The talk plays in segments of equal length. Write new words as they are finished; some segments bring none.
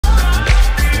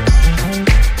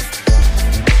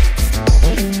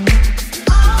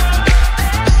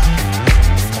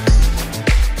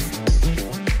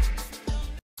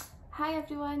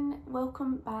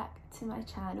welcome back to my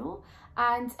channel,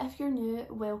 and if you're new,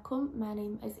 welcome. My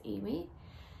name is Amy.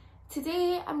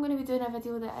 Today I'm going to be doing a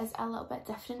video that is a little bit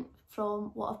different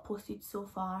from what I've posted so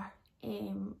far.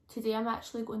 Today I'm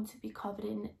actually going to be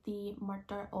covering the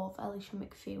murder of Alesha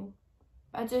MacPhail.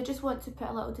 I do just want to put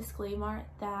a little disclaimer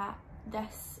that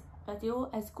this video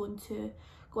is going to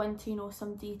go into,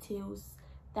 some details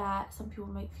that some people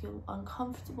might feel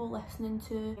uncomfortable listening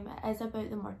to. It is about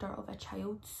the murder of a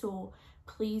child, so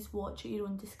please watch at your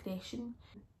own discretion.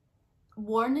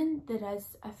 Warning, there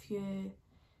is a few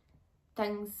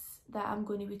things that I'm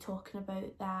going to be talking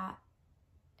about that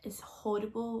is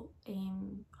horrible,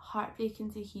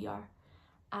 heartbreaking to hear,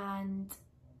 and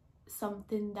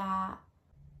something that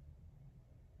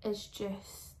is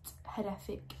just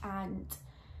horrific. And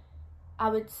I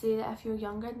would say that if you're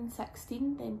younger than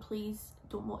 16, then please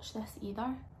don't watch this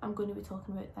either. I'm going to be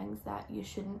talking about things that you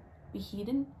shouldn't be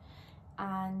hearing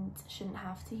and shouldn't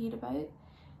have to hear about.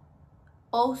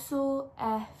 Also,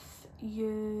 if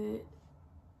you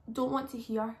don't want to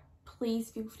hear, please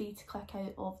feel free to click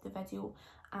out of the video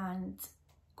and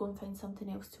go and find something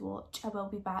else to watch. I will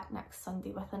be back next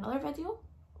Sunday with another video.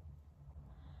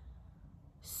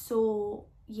 So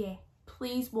yeah,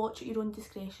 please watch at your own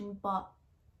discretion, but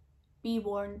be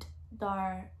warned,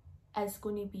 there is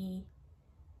going to be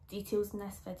details in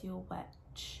this video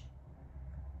which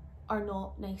are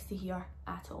not nice to hear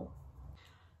at all.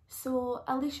 So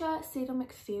Alesha Sarah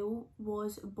MacPhail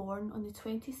was born on the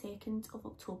 22nd of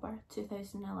October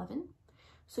 2011,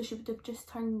 so she would have just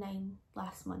turned 9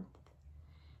 last month.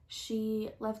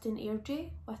 She lived in Airdrie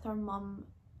with her mum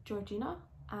Georgina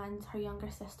and her younger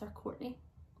sister Courtney.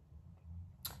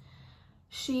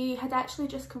 She had actually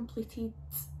just completed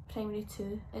primary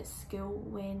 2 at school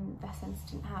when this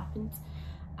incident happened,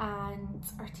 and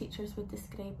our teachers would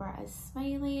describe her as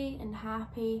smiley and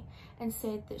happy and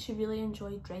said that she really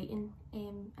enjoyed writing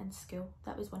in school.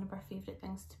 That was one of her favourite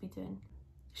things to be doing.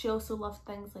 She also loved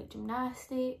things like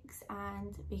gymnastics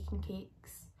and baking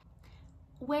cakes.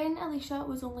 When Alesha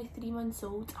was only 3 months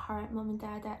old, her mum and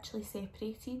dad actually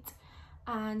separated,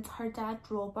 and her dad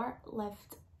Robert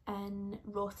lived in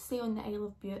Rothesay on the Isle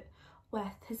of Bute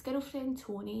with his girlfriend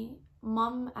Tony,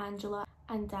 mum Angela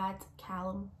and dad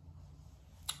Callum.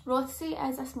 Rothesay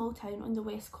is a small town on the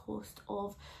west coast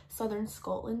of southern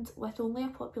Scotland with only a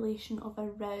population of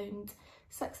around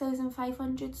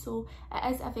 6,500, so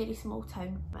it is a very small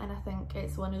town, and I think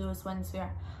it's one of those ones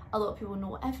where a lot of people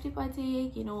know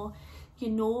everybody, you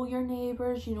know your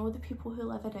neighbours, you know the people who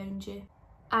live around you.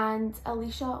 And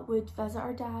Alesha would visit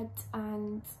her dad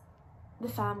and the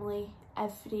family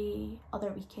every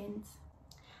other weekend.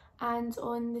 And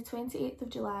on the 28th of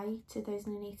July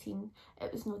 2018,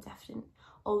 it was no different,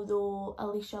 although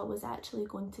Alesha was actually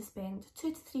going to spend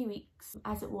 2 to 3 weeks,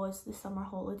 as it was the summer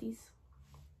holidays.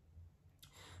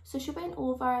 So she went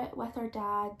over with her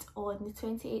dad on the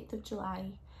 28th of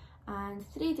July, and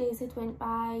 3 days had went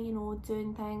by,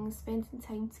 doing things, spending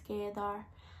time together.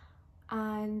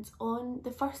 And on the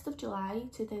 1st of July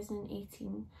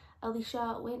 2018,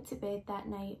 Alesha went to bed that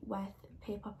night with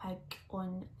Peppa Pig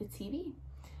on the TV.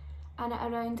 And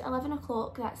at around 11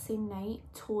 o'clock that same night,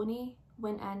 Tony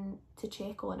went in to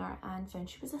check on her and found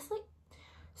she was asleep.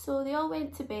 So they all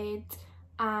went to bed,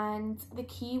 and the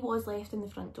key was left in the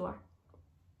front door.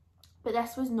 But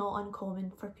this was not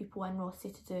uncommon for people in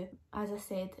Rothesay to do. As I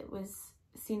said, it was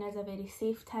seen as a very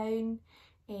safe town,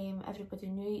 everybody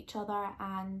knew each other,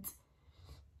 and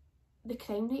the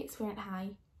crime rates weren't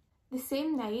high. The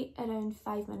same night, around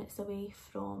 5 minutes away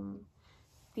from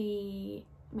the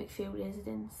MacPhail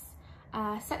residence,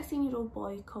 a 16-year-old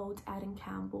boy called Aaron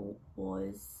Campbell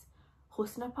was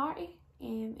hosting a party.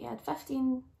 He had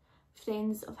 15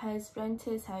 friends of his round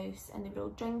to his house, and they were all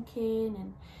drinking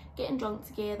and getting drunk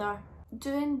together,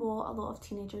 doing what a lot of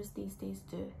teenagers these days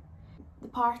do. The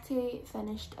party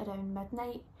finished around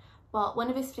midnight, but one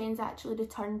of his friends actually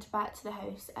returned back to the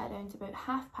house at around about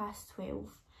 12:30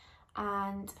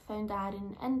 and found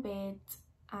Aaron in bed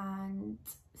and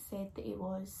said that he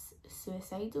was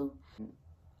suicidal.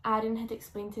 Aaron had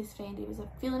explained to his friend he was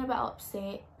feeling a bit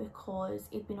upset because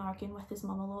he'd been arguing with his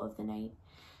mum a lot of the night,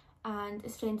 and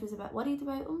his friend was a bit worried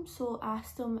about him, so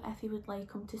asked him if he would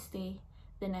like him to stay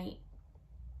the night.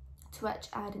 To which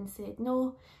Aaron said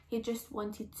no, he just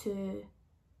wanted to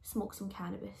smoke some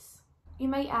cannabis. You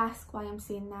might ask why I'm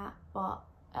saying that, but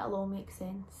it'll all make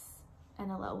sense in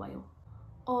a little while.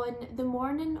 On the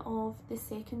morning of the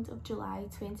 2nd of July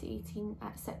 2018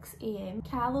 at 6 AM,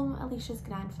 Callum, Alesha's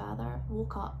grandfather,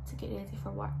 woke up to get ready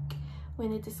for work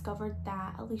when he discovered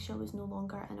that Alesha was no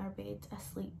longer in her bed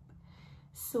asleep.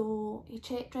 So he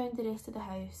checked round the rest of the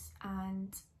house,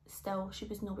 and still she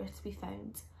was nowhere to be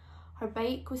found. Her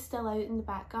bike was still out in the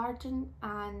back garden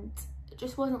and it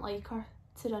just wasn't like her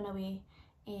to run away.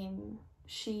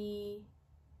 She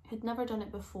had never done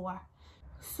it before.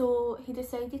 So he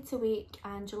decided to wake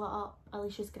Angela up,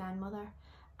 Alesha's grandmother,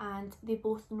 and they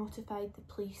both notified the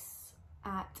police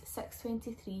at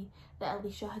 6:23 that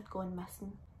Alesha had gone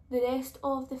missing. The rest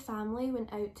of the family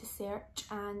went out to search,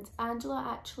 and Angela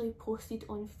actually posted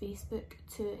on Facebook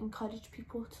to encourage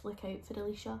people to look out for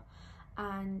Alesha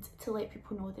and to let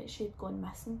people know that she had gone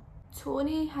missing.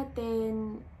 Tony had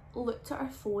then looked at her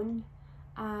phone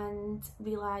and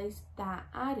realised that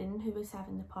Aaron, who was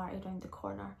having the party around the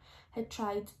corner, had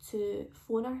tried to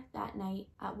phone her that night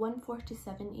at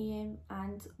 1:47 AM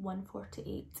and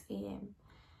 1:48 AM.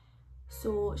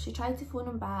 So she tried to phone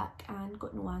him back and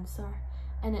got no answer,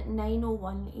 and at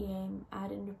 9:01 AM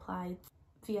Aaron replied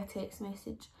via text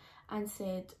message and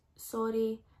said,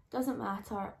 "Sorry, doesn't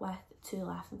matter," with 2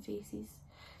 laughing faces.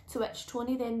 To which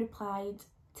Tony then replied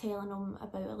telling him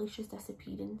about Alesha's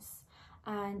disappearance,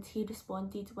 and he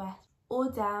responded with, "Oh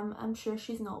damn, I'm sure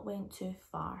she's not went too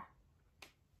far."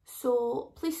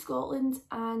 So Police Scotland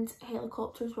and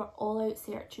helicopters were all out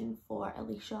searching for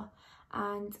Alesha,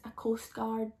 and a Coast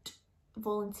Guard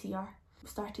volunteer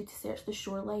started to search the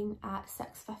shoreline at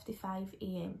 6:55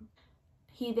 AM.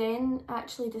 He then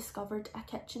actually discovered a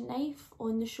kitchen knife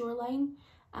on the shoreline,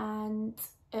 and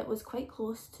it was quite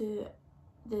close to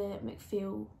the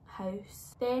MacPhail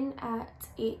house. Then at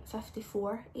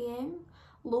 8:54 AM,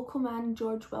 local man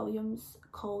George Williams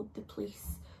called the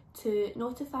police to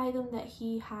notify them that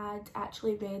he had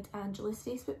actually read Angela's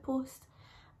Facebook post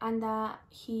and that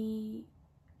he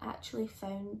actually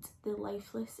found the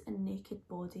lifeless and naked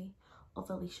body of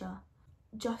Alesha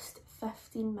just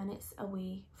 15 minutes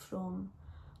away from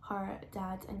her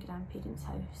dad and grandparents'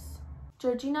 house.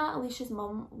 Georgina, Alesha's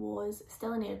mum, was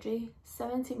still in Airdrie,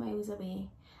 70 miles away,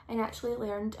 and actually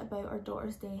learned about her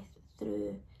daughter's death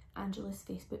through Angela's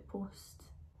Facebook post.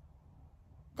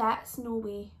 That's no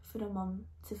way for a mum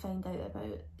to find out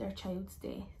about their child's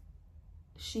death.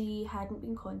 She hadn't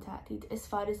been contacted, as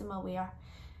far as I'm aware,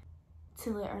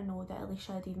 to let her know that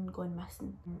Alesha had even gone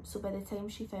missing. So by the time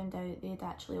she found out, they had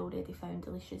actually already found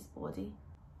Alesha's body.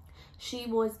 She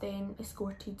was then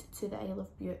escorted to the Isle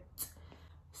of Bute.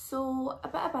 So a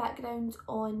bit of background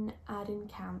on Aaron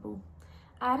Campbell.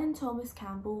 Aaron Thomas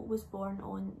Campbell was born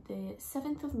on the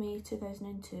 7th of May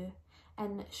 2002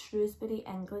 in Shrewsbury,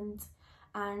 England,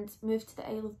 and moved to the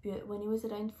Isle of Bute when he was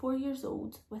around 4 years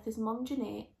old with his mum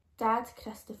Jeanette, dad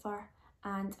Christopher,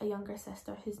 and a younger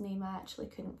sister whose name I actually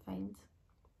couldn't find.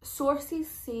 Sources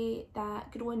say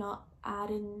that growing up,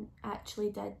 Aaron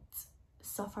actually did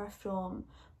suffer from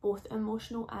both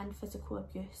emotional and physical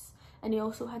abuse, and he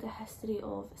also had a history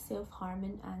of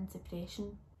self-harming and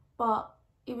depression. But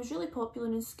he was really popular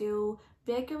in school,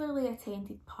 regularly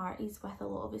attended parties with a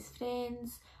lot of his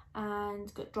friends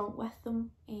and got drunk with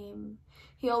them.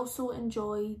 He also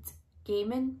enjoyed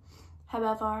gaming.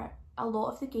 However, a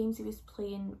lot of the games he was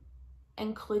playing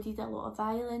included a lot of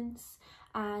violence,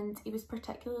 and he was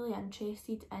particularly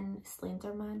interested in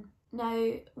Slenderman.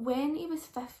 Now, when he was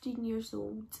 15 years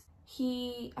old,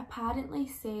 he apparently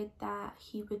said that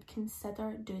he would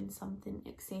consider doing something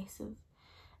excessive,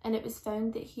 and it was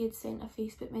found that he had sent a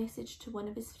Facebook message to one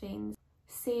of his friends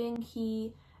saying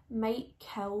he might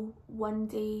kill one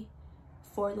day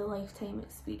for the lifetime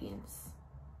experience.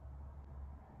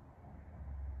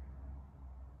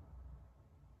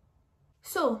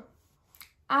 So,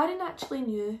 Aaron actually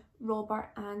knew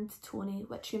Robert and Tony,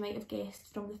 which you might have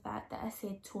guessed from the fact that I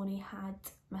said Tony had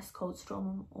missed calls from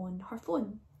him on her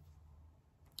phone.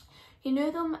 He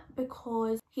knew them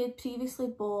because he had previously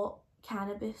bought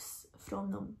cannabis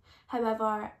from them.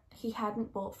 However, he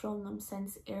hadn't bought from them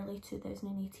since early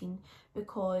 2018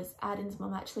 because Aaron's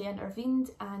mum actually intervened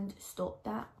and stopped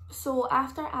that. So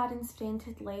after Aaron's friend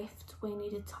had left when he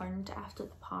returned after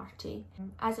the party,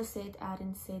 as I said,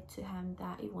 Aaron said to him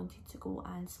that he wanted to go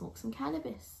and smoke some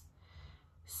cannabis.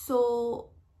 So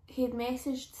he had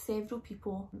messaged several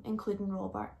people, including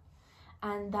Robert,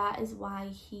 and that is why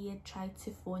he had tried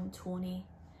to phone Tony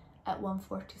at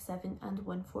 1:47 and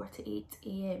 1:48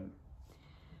 AM.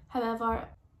 However,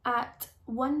 at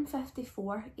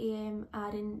 1:54 AM,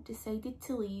 Aaron decided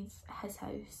to leave his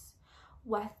house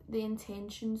with the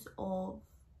intentions of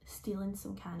stealing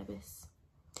some cannabis.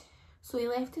 So he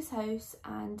left his house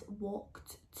and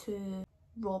walked to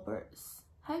Robert's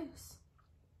house.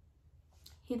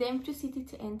 He then proceeded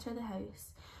to enter the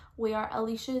house, where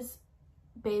Alesha's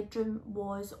bedroom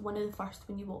was one of the first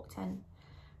when you walked in.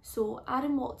 So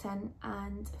Aaron walked in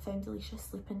and found Alesha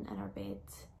sleeping in her bed.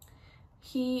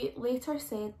 He later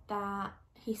said that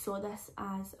he saw this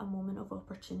as a moment of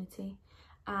opportunity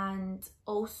And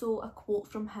also a quote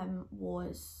from him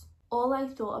was, "All I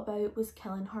thought about was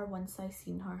killing her once I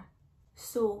seen her."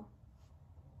 So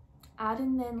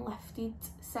Aaron then lifted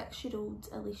 6-year-old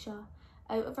Alesha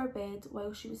out of her bed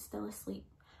while she was still asleep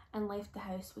and left the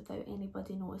house without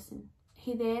anybody noticing.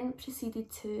 He then proceeded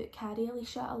to carry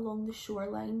Alesha along the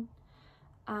shoreline,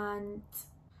 and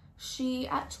she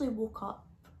actually woke up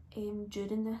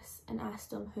during this and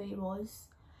asked him who he was,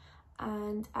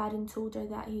 and Aaron told her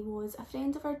that he was a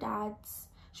friend of her dad's,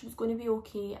 she was going to be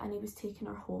okay, and he was taking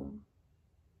her home.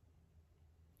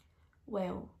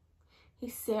 Well, he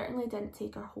certainly didn't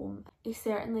take her home. He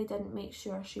certainly didn't make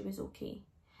sure she was okay.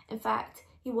 In fact,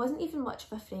 he wasn't even much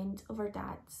of a friend of her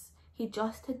dad's. He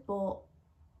just had bought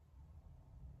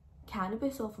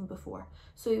cannabis off him before,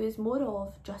 so he was more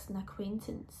of just an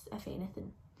acquaintance, if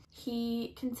anything.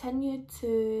 He continued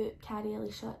to carry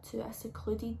Alesha to a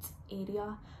secluded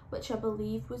area, which I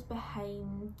believe was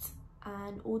behind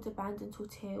an old abandoned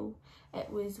hotel. It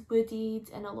was wooded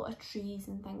and a lot of trees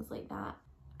and things like that.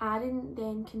 Aaron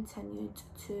then continued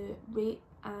to rape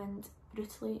and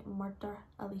brutally murder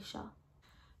Alesha.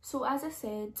 So as I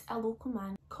said, a local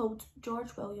man called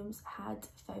George Williams had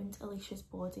found Alesha's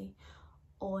body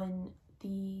on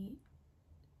the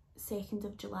 2nd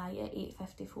of July at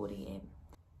 8:54 AM.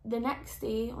 The next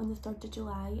day, on the 3rd of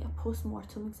July, a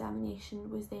post-mortem examination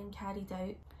was then carried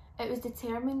out. It was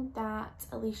determined that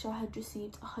Alesha had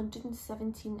received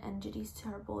 117 injuries to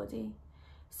her body,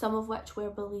 some of which were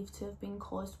believed to have been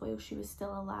caused while she was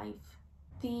still alive.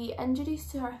 The injuries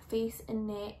to her face and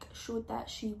neck showed that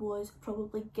she was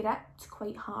probably gripped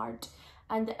quite hard,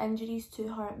 and the injuries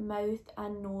to her mouth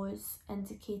and nose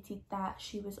indicated that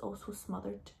she was also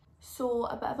smothered. So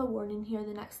a bit of a warning here,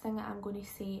 the next thing that I'm going to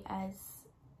say is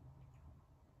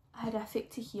horrific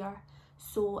to hear,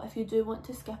 so if you do want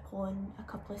to skip on a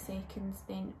couple of seconds,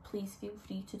 then please feel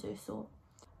free to do so.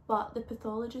 But the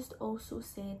pathologist also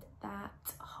said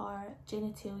that her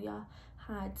genitalia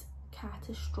had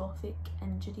catastrophic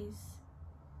injuries.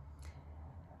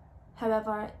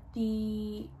 However,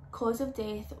 the cause of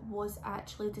death was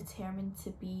actually determined to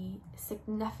be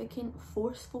significant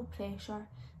forceful pressure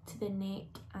to the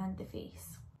neck and the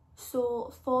face.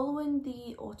 So following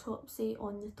the autopsy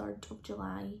on the 3rd of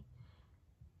July,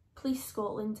 Police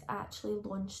Scotland actually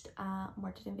launched a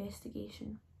murder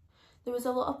investigation. There was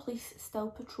a lot of police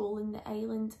still patrolling the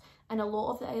island, and a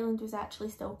lot of the island was actually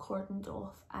still cordoned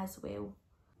off as well.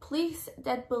 Police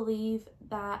did believe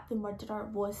that the murderer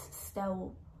was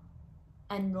still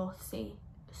in Rothesay,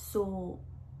 so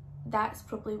that's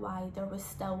probably why there was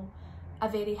still a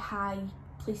very high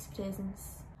police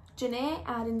presence. Jeanette,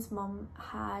 Aaron's mum,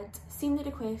 had seen the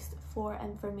request for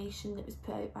information that was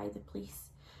put out by the police,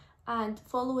 and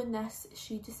following this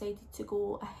she decided to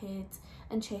go ahead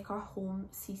and check her home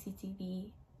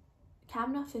CCTV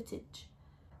camera footage.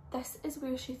 This is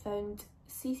where she found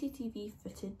CCTV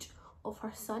footage of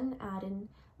her son Aaron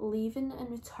leaving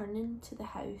and returning to the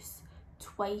house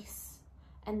twice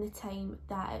in the time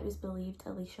that it was believed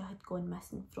Alesha had gone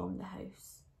missing from the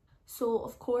house. So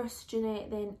of course Jeanette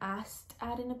then asked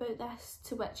Aaron about this,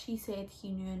 to which he said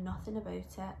he knew nothing about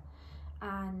it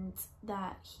and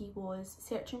that he was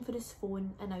searching for his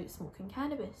phone and out smoking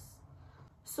cannabis.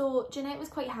 So Jeanette was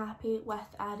quite happy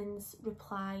with Aaron's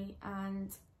reply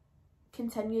and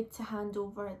continued to hand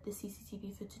over the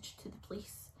CCTV footage to the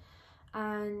police,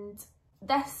 and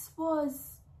this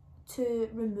was to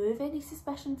remove any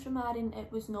suspicion from Aaron.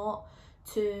 It was not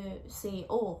to say,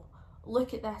 oh,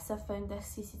 look at this, I've found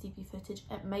this CCTV footage,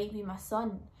 it might be my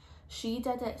son. She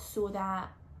did it so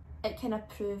that it kind of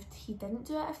proved he didn't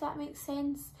do it, if that makes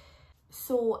sense.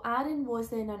 So Aaron was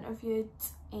then interviewed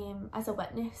as a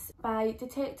witness by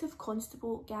Detective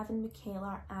Constable Gavin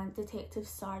McKellar and Detective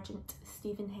Sergeant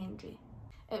Stephen Hendry.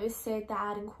 It was said that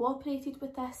Aaron cooperated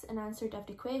with this and answered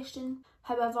every question.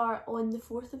 However, on the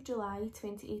 4th of July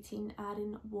 2018,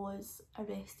 Aaron was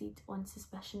arrested on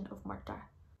suspicion of murder.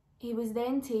 He was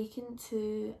then taken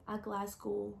to a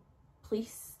Glasgow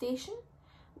police station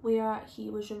where he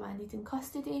was remanded in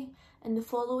custody, and the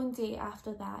following day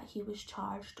after that he was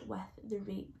charged with the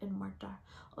rape and murder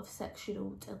of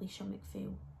 6-year-old Alesha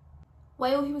MacPhail.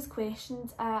 While he was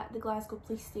questioned at the Glasgow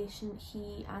police station,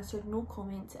 he answered no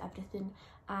comment to everything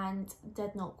and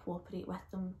did not cooperate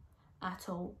with them at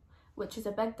all, which is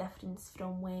a big difference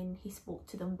from when he spoke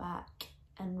to them back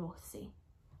in Rothesay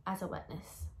as a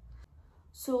witness.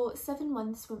 So 7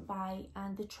 months went by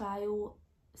and the trial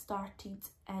started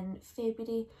in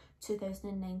February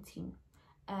 2019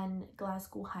 in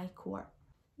Glasgow High Court.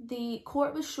 The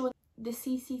court was shown the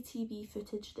CCTV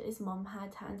footage that his mum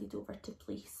had handed over to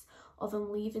police of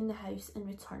him leaving the house and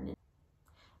returning.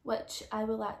 which I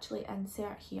will actually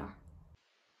insert here.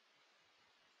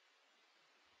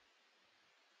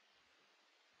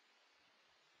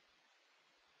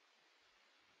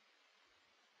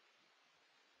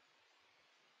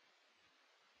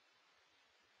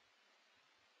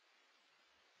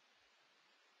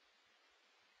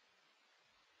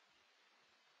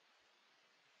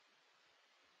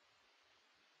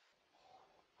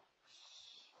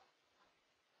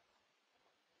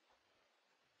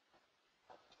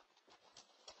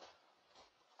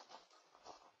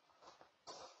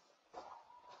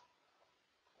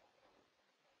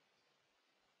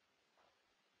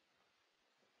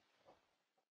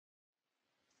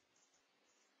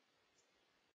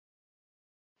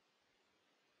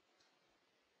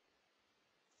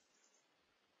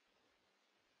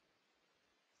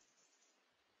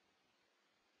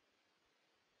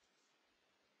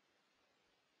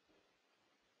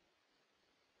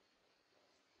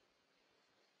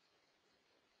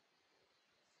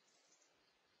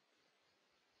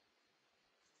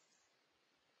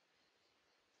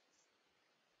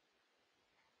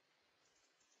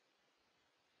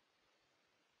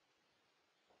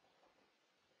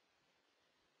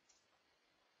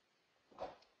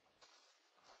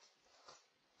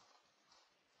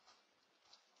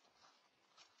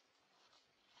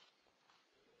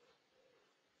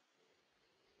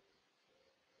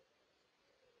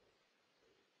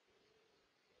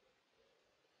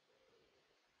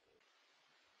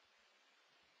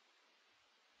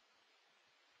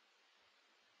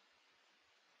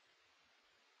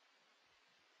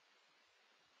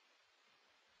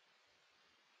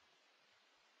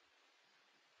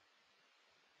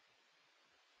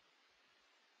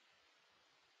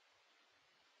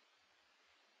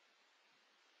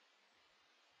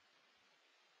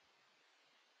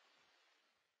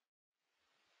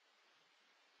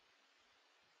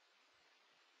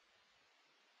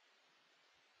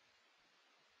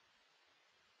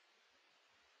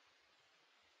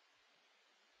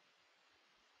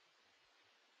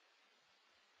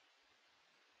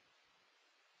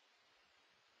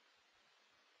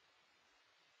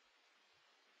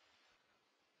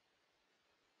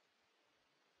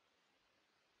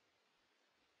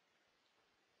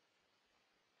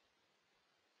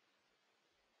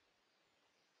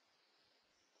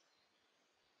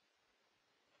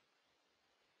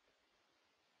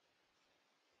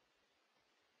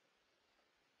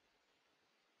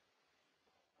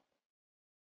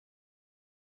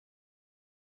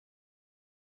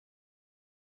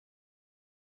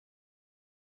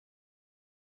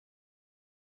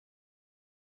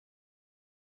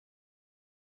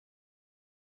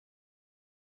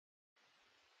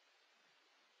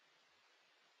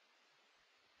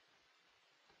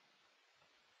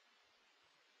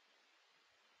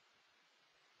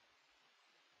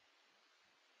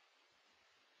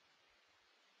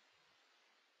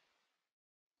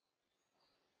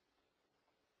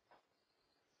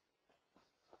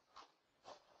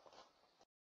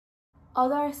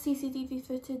 Other CCTV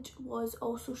footage was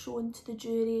also shown to the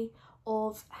jury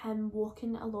of him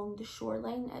walking along the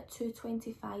shoreline at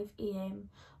 2:25 AM,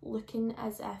 looking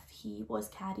as if he was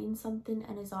carrying something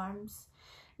in his arms.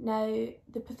 Now,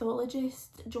 the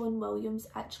pathologist, John Williams,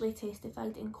 actually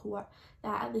testified in court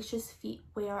that Alesha's feet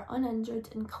were uninjured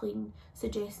and clean,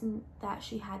 suggesting that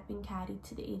she had been carried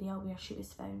to the area where she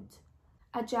was found.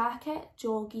 A jacket,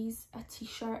 joggies, a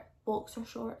t-shirt, boxer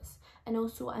shorts, and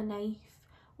also a knife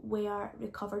were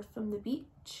recovered from the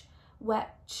beach,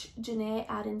 which Jeanette,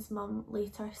 Aaron's mum,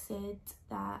 later said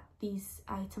that these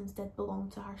items did belong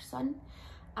to her son.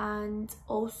 And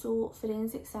also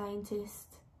forensic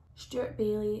scientist Stuart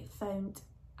Bailey found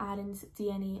Aaron's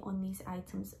DNA on these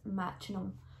items, matching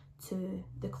them to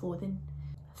the clothing.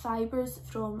 Fibres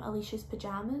from Alesha's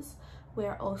pyjamas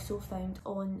were also found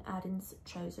on Aaron's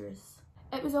trousers.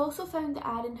 It was also found that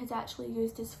Aaron had actually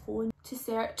used his phone to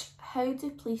search how do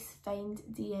police find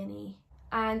DNA,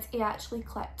 and he actually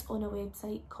clicked on a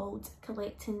website called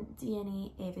Collecting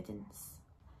DNA Evidence.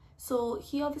 So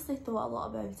he obviously thought a lot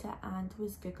about it and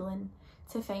was googling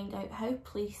to find out how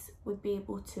police would be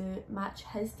able to match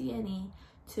his DNA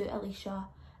to Alesha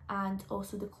and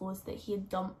also the clothes that he had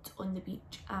dumped on the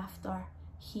beach after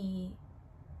he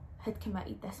had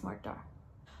committed this murder.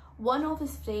 One of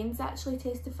his friends actually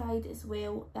testified as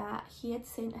well that he had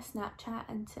sent a Snapchat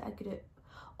into a group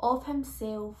of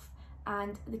himself,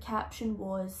 and the caption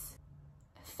was,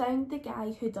 "Found the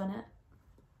guy who done it."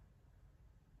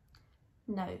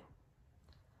 Now,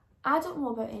 I don't know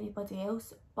about anybody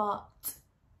else, but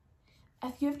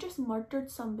if you've just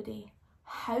murdered somebody,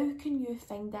 how can you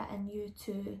find that in you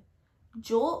to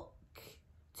joke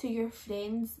to your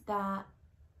friends that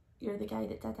you're the guy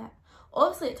that did it.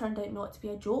 Obviously it turned out not to be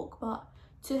a joke, but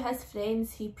to his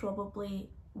friends he probably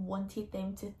wanted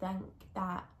them to think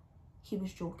that he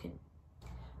was joking,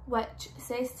 which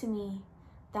says to me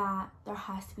that there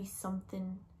has to be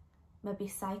something maybe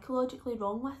psychologically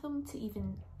wrong with him to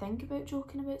even think about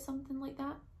joking about something like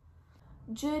that.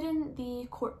 During the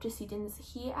court proceedings,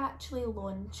 he actually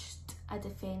launched a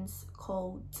defence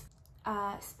called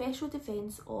a special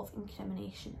defence of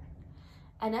incrimination,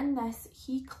 and in this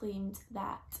he claimed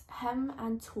that him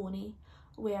and Tony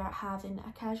were having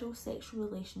a casual sexual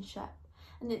relationship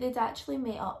and that they'd actually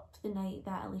met up the night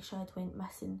that Alesha had went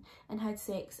missing and had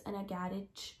sex in a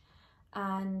garage,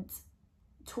 and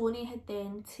Tony had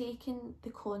then taken the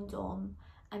condom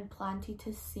and planted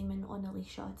his semen on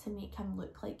Alesha to make him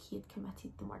look like he had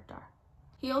committed the murder.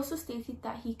 He also stated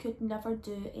that he could never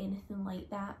do anything like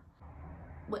that,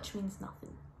 which means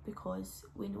nothing because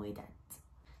we know he did.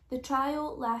 The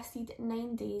trial lasted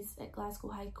 9 days at Glasgow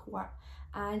High Court,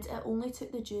 and it only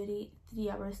took the jury 3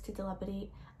 hours to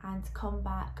deliberate and come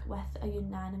back with a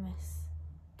unanimous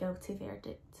guilty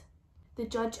verdict. The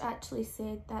judge actually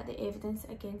said that the evidence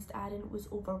against Aaron was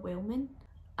overwhelming,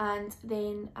 and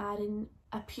then Aaron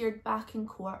appeared back in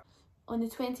court on the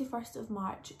 21st of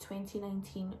March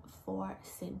 2019 for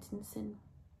sentencing.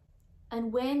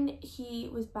 And when he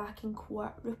was back in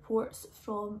court, reports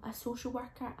from a social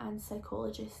worker and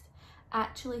psychologist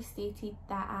actually stated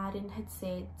that Aaron had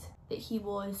said that he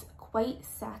was quite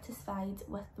satisfied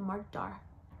with the murder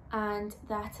and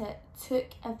that it took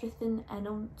everything in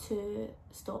him to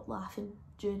stop laughing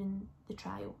during the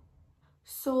trial.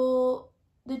 So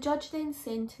the judge then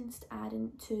sentenced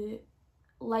Aaron to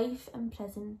life in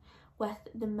prison with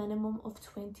the minimum of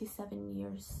 27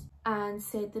 years and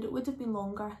said that it would have been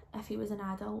longer if he was an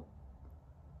adult.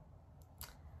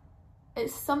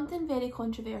 It's something very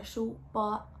controversial,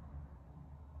 but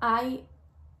I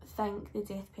think the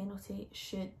death penalty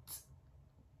should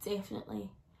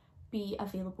definitely be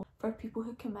available for people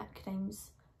who commit crimes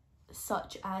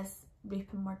such as rape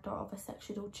and murder of a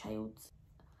 6-year-old child.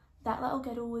 That little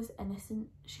girl was innocent,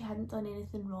 she hadn't done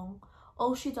anything wrong.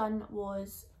 All she done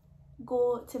was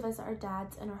go to visit her dad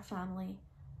and her family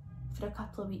for a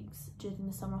couple of weeks during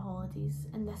the summer holidays,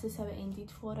 and this is how it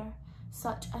ended for her.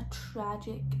 Such a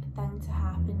tragic thing to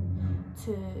happen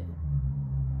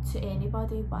to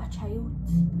anybody but a child.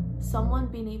 Someone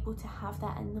being able to have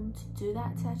that in them to do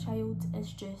that to a child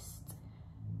is just,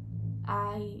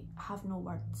 I have no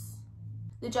words.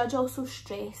 The judge also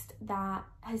stressed that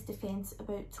his defence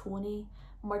about Tony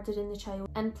murdering the child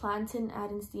and planting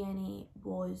Aaron's DNA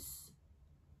was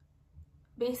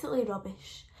basically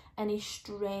rubbish, and he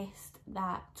stressed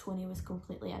that Tony was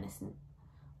completely innocent,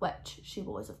 which she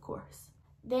was, of course.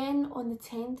 Then on the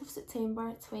 10th of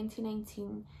September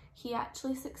 2019, he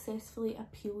actually successfully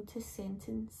appealed his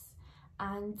sentence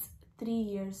and 3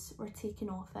 years were taken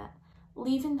off it,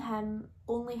 leaving him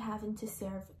only having to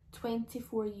serve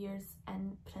 24 years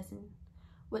in prison,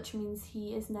 which means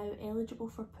he is now eligible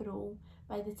for parole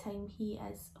by the time he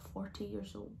is 40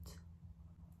 years old.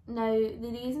 Now,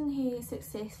 the reason he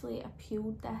successfully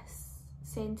appealed this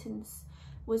sentence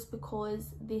was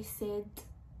because they said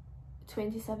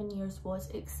 27 years was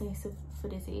excessive for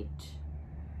his age.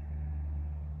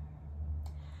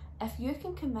 If you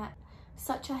can commit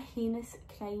such a heinous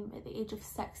crime at the age of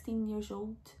 16 years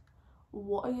old,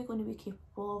 what are you going to be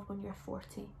capable of when you're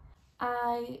 40?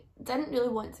 I didn't really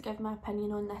want to give my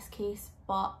opinion on this case,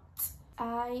 but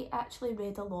I actually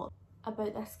read a lot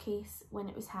about this case when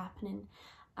it was happening,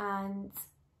 and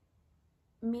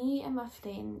me and my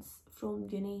friends from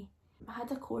uni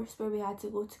had a course where we had to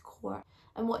go to court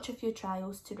and watch a few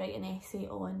trials to write an essay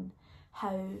on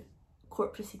how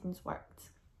court proceedings worked.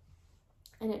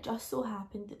 And it just so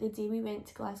happened that the day we went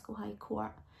to Glasgow High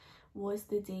Court was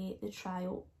the day the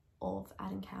trial of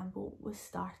Aaron Campbell was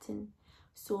starting.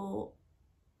 So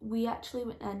we actually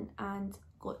went in and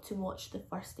got to watch the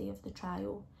first day of the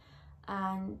trial,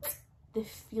 and the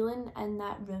feeling in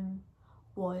that room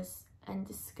was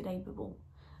indescribable.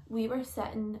 We were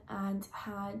sitting and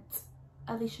had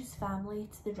Alesha's family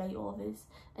to the right of us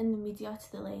and the media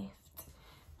to the left.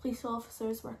 Police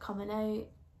officers were coming out,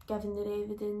 giving their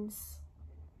evidence,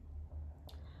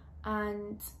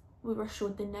 and we were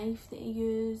showed the knife that he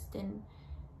used, and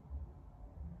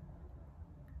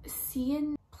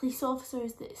seeing police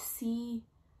officers that see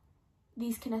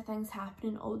these kind of things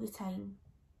happening all the time,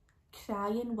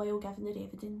 crying while giving their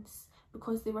evidence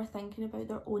because they were thinking about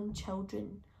their own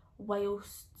children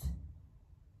whilst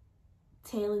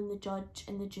telling the judge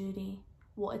and the jury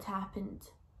what had happened,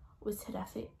 was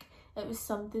horrific. It was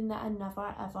something that I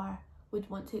never ever would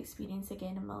want to experience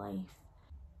again in my life.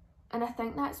 And I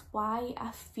think that's why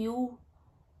I feel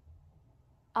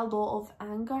a lot of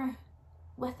anger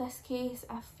with this case.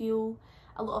 I feel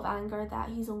a lot of anger that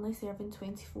he's only serving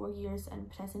 24 years in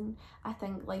prison. I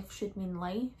think life should mean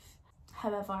life.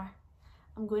 However,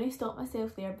 I'm going to stop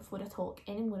myself there before I talk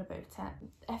any more about it.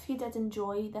 If you did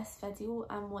enjoy this video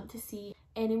and want to see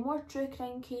any more true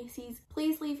crime cases,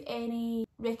 please leave any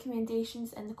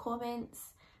recommendations in the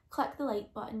comments. Click the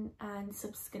like button and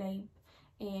subscribe.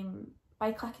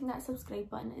 By clicking that subscribe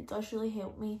button, it does really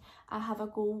help me. I have a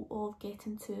goal of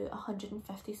getting to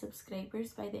 150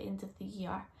 subscribers by the end of the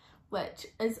year, which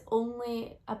is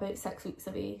only about 6 weeks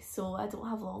away, so I don't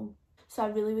have long. So I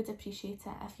really would appreciate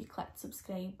it if you clicked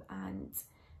subscribe, and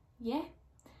yeah,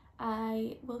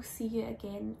 I will see you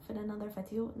again for another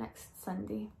video next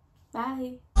Sunday.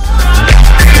 Bye!